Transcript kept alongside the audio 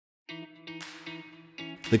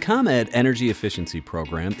The ComEd Energy Efficiency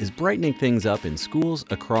Program is brightening things up in schools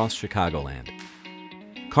across Chicagoland.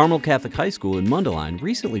 Carmel Catholic High School in Mundelein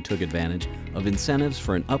recently took advantage of incentives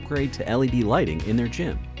for an upgrade to LED lighting in their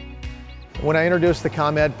gym. When I introduced the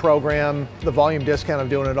ComEd program, the volume discount of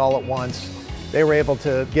doing it all at once, they were able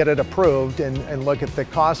to get it approved and look at the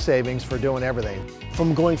cost savings for doing everything.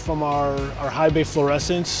 From going from our high bay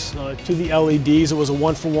fluorescents to the LEDs, it was a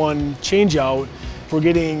one-for-one change out. We're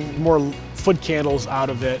getting more foot candles out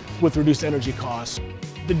of it with reduced energy costs.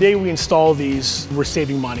 The day we install these, we're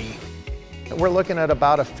saving money. We're looking at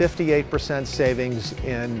about a 58% savings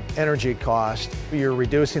in energy cost. You're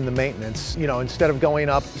reducing the maintenance. Instead of going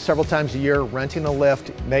up several times a year, renting a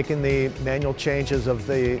lift, making the manual changes of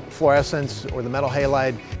the fluorescents or the metal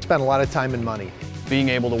halide, spend a lot of time and money. Being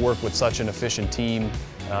able to work with such an efficient team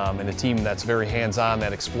and a team that's very hands-on,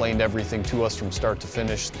 that explained everything to us from start to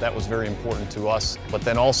finish, that was very important to us. But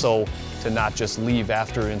then also to not just leave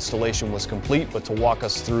after installation was complete, but to walk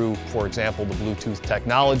us through, for example, the Bluetooth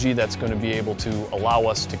technology that's going to be able to allow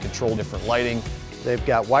us to control different lighting. They've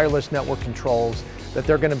got wireless network controls that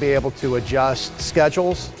they're going to be able to adjust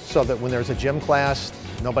schedules so that when there's a gym class,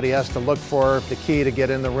 nobody has to look for the key to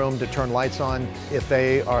get in the room to turn lights on. If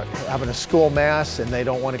they are having a school mass and they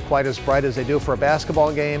don't want it quite as bright as they do for a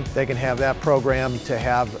basketball game, they can have that program to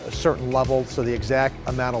have a certain level, so the exact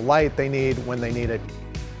amount of light they need when they need it.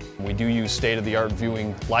 We do use state-of-the-art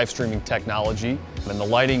viewing live streaming technology, and the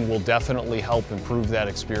lighting will definitely help improve that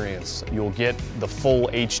experience. You'll get the full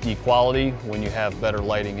HD quality when you have better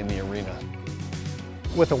lighting in the arena.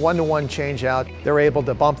 With a one-to-one change out, they're able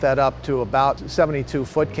to bump that up to about 72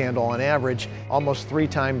 foot candle on average, almost 3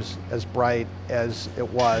 times as bright as it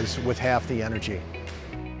was with half the energy.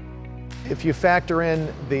 If you factor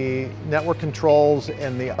in the network controls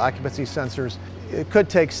and the occupancy sensors, it could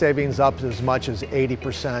take savings up as much as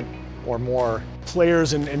 80% or more.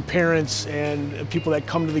 Players and parents and people that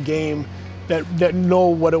come to the game that know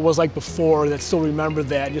what it was like before, that still remember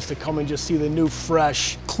that, just to come and just see the new,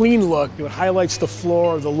 fresh, clean look. It highlights the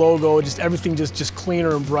floor, the logo, just everything just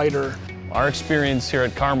cleaner and brighter. Our experience here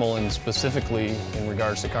at Carmel, and specifically in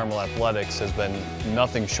regards to Carmel Athletics, has been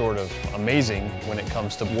nothing short of amazing when it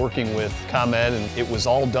comes to working with ComEd, and it was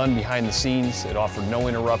all done behind the scenes. It offered no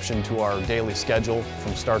interruption to our daily schedule.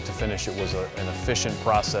 From start to finish, it was an efficient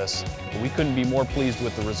process. We couldn't be more pleased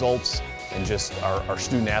with the results, and just our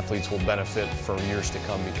student athletes will benefit for years to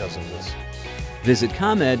come because of this. Visit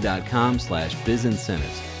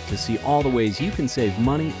ComEd.com/BizIncentives to see all the ways you can save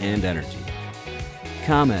money and energy.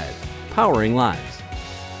 ComEd, powering lives.